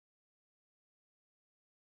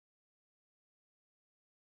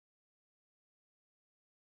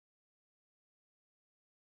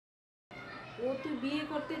ও তো বিয়ে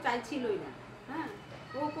করতে চাইছিলই না, হ্যাঁ,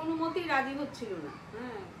 ও কোনো মতেই রাজি হচ্ছিল না,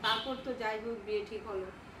 হ্যাঁ। তারপর তো যাই হোক বিয়ে ঠিক হলো,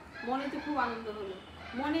 মনে তো খুব আনন্দ হলো,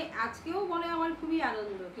 মনে আজকেও মনে আমার খুবই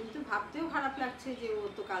আনন্দ, কিন্তু ভাবতেও খারাপ লাগছে যে ও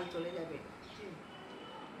তো কাল চলে যাবে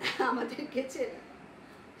আমাদের কাছে,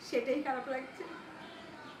 সেটাই খারাপ লাগছে।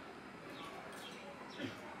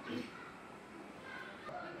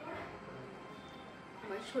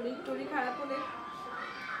 আমার শরীর টরীর খারাপ হলে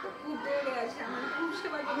খুব দৌড়ে আসে, আমার খুব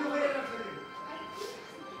সেবা করে।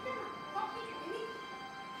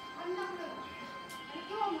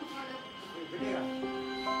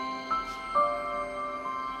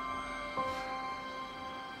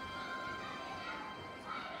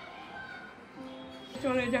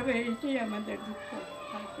 চলে যাবে এটাই আমাদের দুঃখ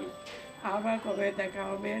আর কি, আবার কবে দেখা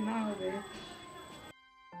হবে না হবে।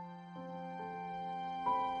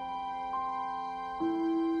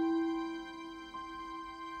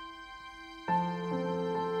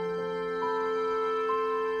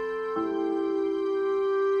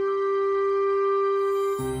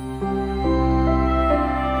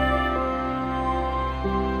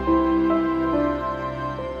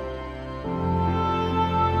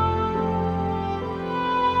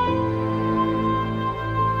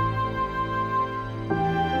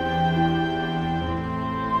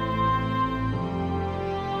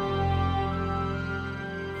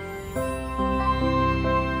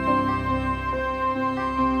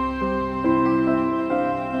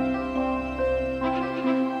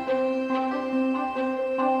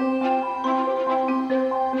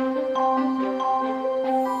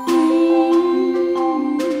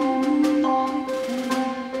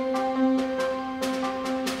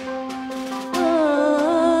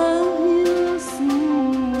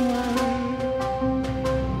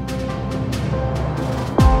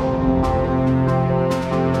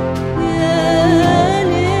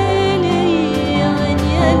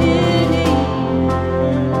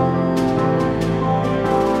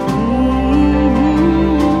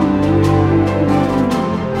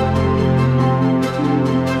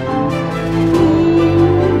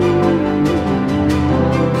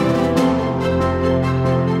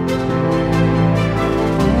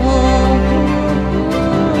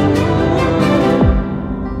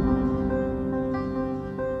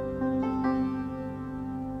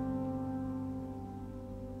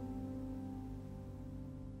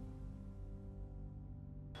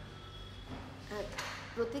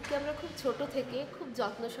 প্রতীককে আমরা খুব ছোট থেকে খুব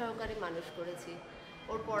যত্ন সহকারে মানুষ করেছি,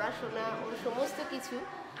 ওর পড়াশোনা, ওর সমস্ত কিছু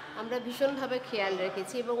আমরা ভীষণভাবে খেয়াল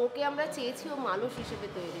রেখেছি এবং ওকে আমরা চেয়েছি ও মানুষ হিসেবে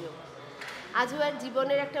তৈরি হোক। আজও আর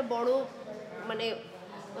জীবনের একটা বড় মানে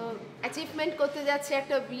অ্যাচিভমেন্ট করতে যাচ্ছে,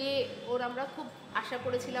 একটা বিয়ে, ওর আমরা খুব আশা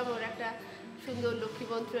করেছিলাম ওর একটা সুন্দর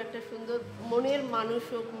লক্ষ্মীবন্ত, একটা সুন্দর মনের মানুষ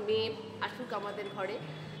হোক, মেয়ে আসুক আমাদের ঘরে।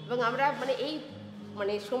 এবং আমরা মানে এই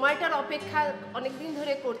মানে সময়টার অপেক্ষা অনেক দিন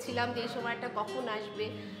ধরে করছিলাম যে এই সময়টা কখন আসবে,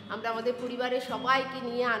 আমরা আমাদের পরিবারের সবাইকে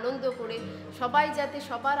নিয়ে আনন্দ করে, সবাই যাতে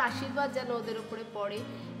সবার আশীর্বাদ যেন ওদের উপরে পড়ে,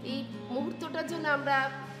 এই মুহূর্তটার জন্য আমরা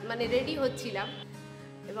মানে রেডি হচ্ছিলাম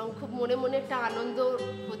এবং খুব মনে মনে একটা আনন্দ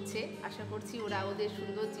হচ্ছে। আশা করছি ওরা ওদের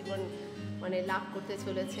সুন্দর জীবন মানে লাভ করতে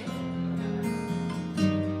চলেছে।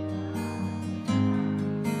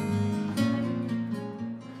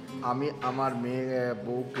 আমি আমার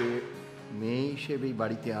বউকে মেয়ে হিসেবেই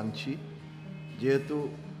বাড়িতে আনছি, যেহেতু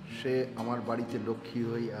সে আমার বাড়িতে লক্ষ্মী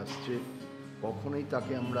হয়ে আসছে। কখনোই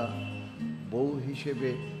তাকে আমরা বউ হিসেবে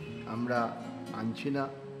আমরা আনছি না।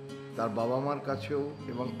 তার বাবা মার কাছেও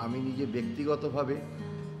এবং আমি নিজে ব্যক্তিগতভাবে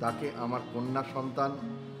তাকে আমার কন্যা সন্তান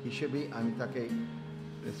হিসেবেই আমি তাকে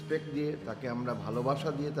রেসপেক্ট দিয়ে, তাকে আমরা ভালোবাসা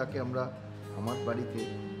দিয়ে তাকে আমরা আমার বাড়িতে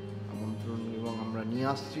আমন্ত্রণ এবং আমরা নিয়ে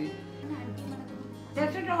আসছি।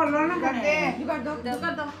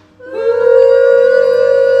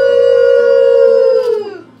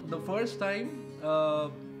 The first time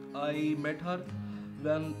I met her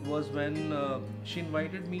was when she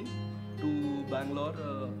invited me to Bangalore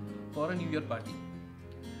for a New Year party.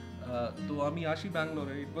 So ami ashi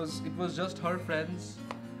Bangalore. It was just her friends.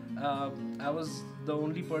 I was the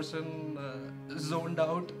only person zoned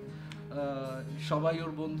out. Shobai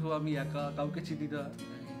or bondhu ami eka kauke chini na.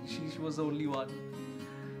 She was the only one.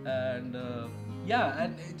 And yeah,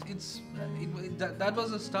 and that was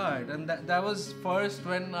the start, and that was first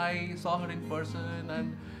when I saw her in person, and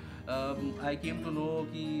I came to know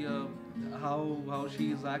how she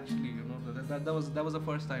is actually, you know, that was the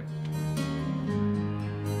first time.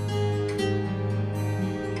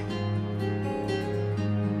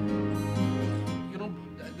 You know,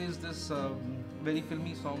 there's this very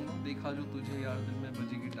filmy song, "Dekha jo tujhe yaar dil mein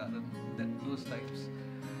baji guitar," those types.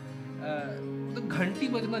 तो घंटी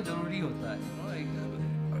बजना जरूरी होता है,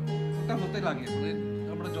 होते लगे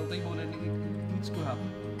আমরা যতই বলে নি needs to happen.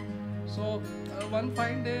 So one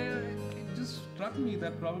fine day, it just struck me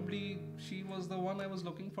that probably she was the one I was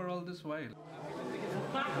looking for all this while.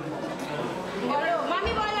 বলো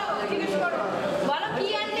মামি বলো জিজ্ঞেস করো বলো কি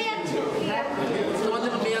আনতে যাচ্ছ তোমার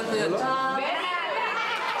জন্য মেয়ে আনতে যাচ্ছি।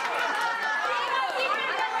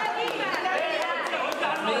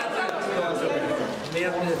 মেয়ে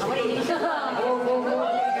আনতে যাচ্ছি।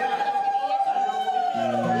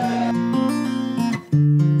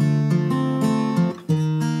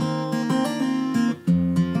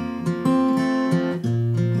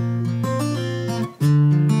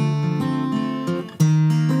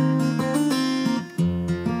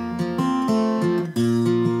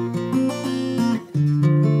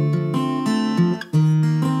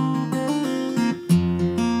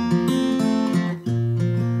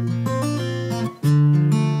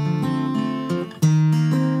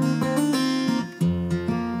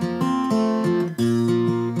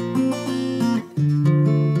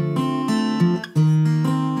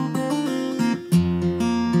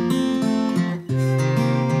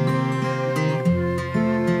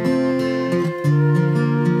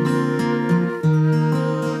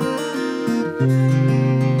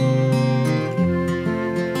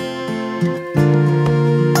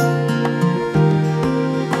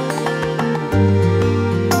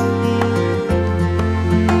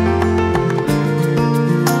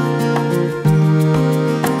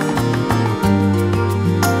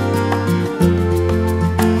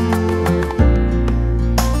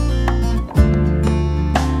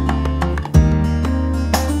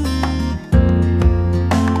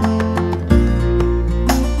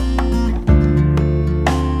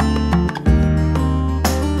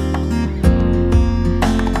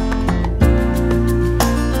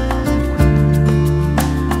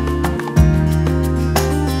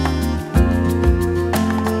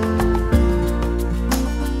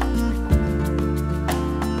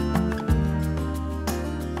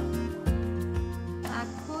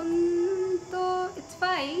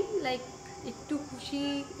 একটু খুশি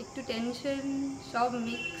একটু টেনশন সব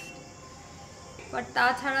মিক্সড, বাট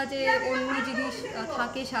তাছাড়া যে অন্য জিনিস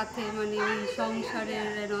থাকে সাথে মানে ওই সংসারের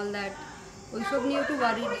অ্যান্ড অল দ্যাট ওইসব নিয়ে একটু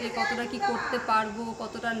ওয়ারিড যে কতটা কি করতে পারবো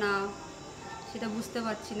কতটা না সেটা বুঝতে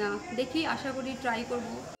পারছি না। দেখি আশা করি ট্রাই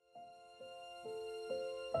করবো।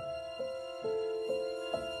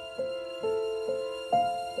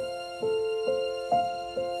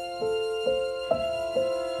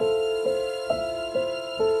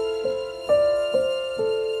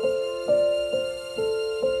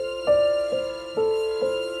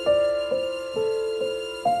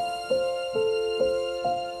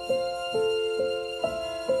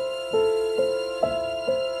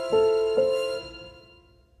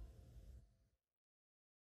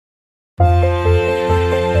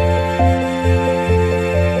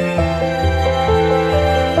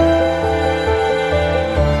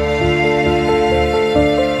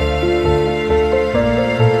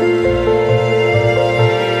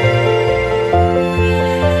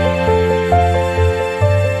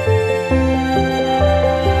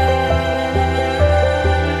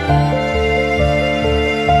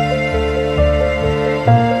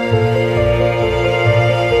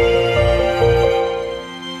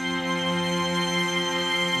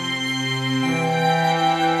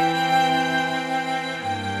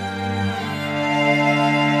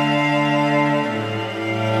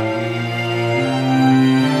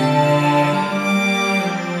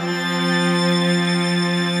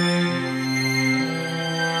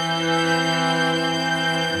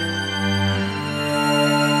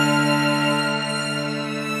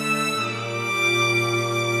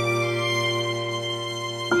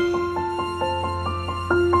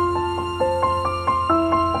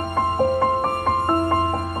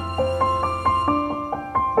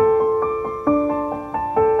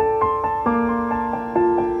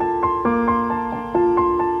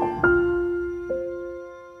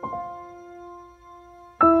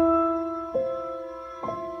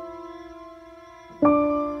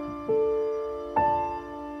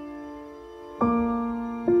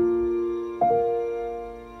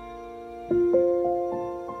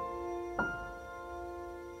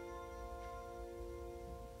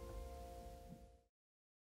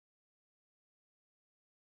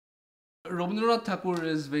 Rabindranath Tagore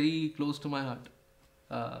is very close to my heart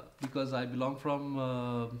because I belong from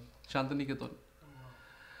Shantiniketan.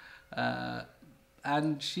 And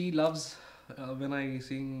she loves when I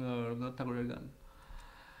sing Rabindranath Tagore Gan.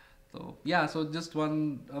 So yeah, so just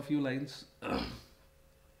a few lines.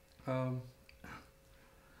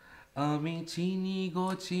 আমি চিনি গো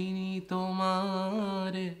চিনি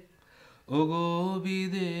তোমারে ওগো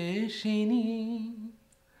বিদেশিনী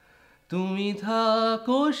তুমি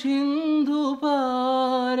থাকো সিন্ধু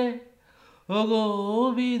পারে ওগো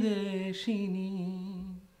বিদেশিনী,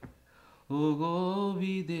 ওগো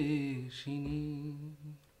বিদেশিনী।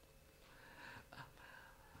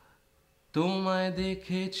 তোমায়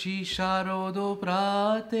দেখেছি শারদ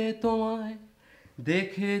প্রাতে, তোমায়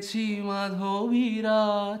দেখেছি মাধবী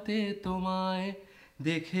রাতে, তোমায়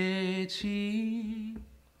দেখেছি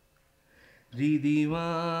হৃদি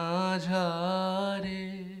মাঝারে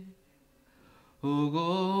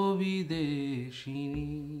ওগো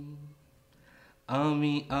বিদেশিনী।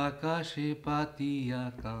 আমি আকাশে পাতিয়া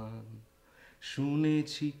কান,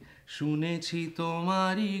 শুনেছি শুনেছি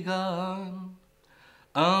তোমারই গান,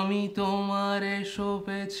 আমি তোমারে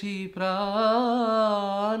সপেছি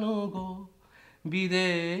প্রাণ গো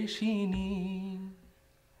বিদেশিনী।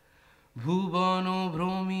 ভুবন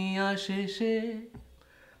ভ্রমিয়া শেষে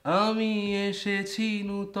আমি এসেছি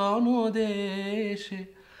নূতন দেশে,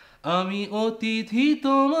 আমি অতিথি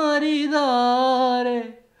তোমারই দ্বারে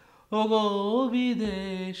ওগো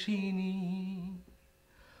বিদেশিনী,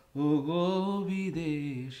 ওগো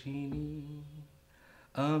বিদেশিনী।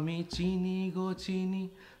 আমি চিনি গো চিনি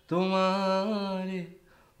তোমারে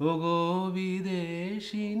ওগো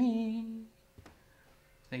বিদেশিনী।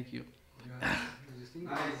 Thank you.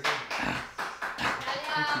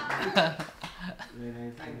 Very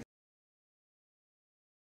nice.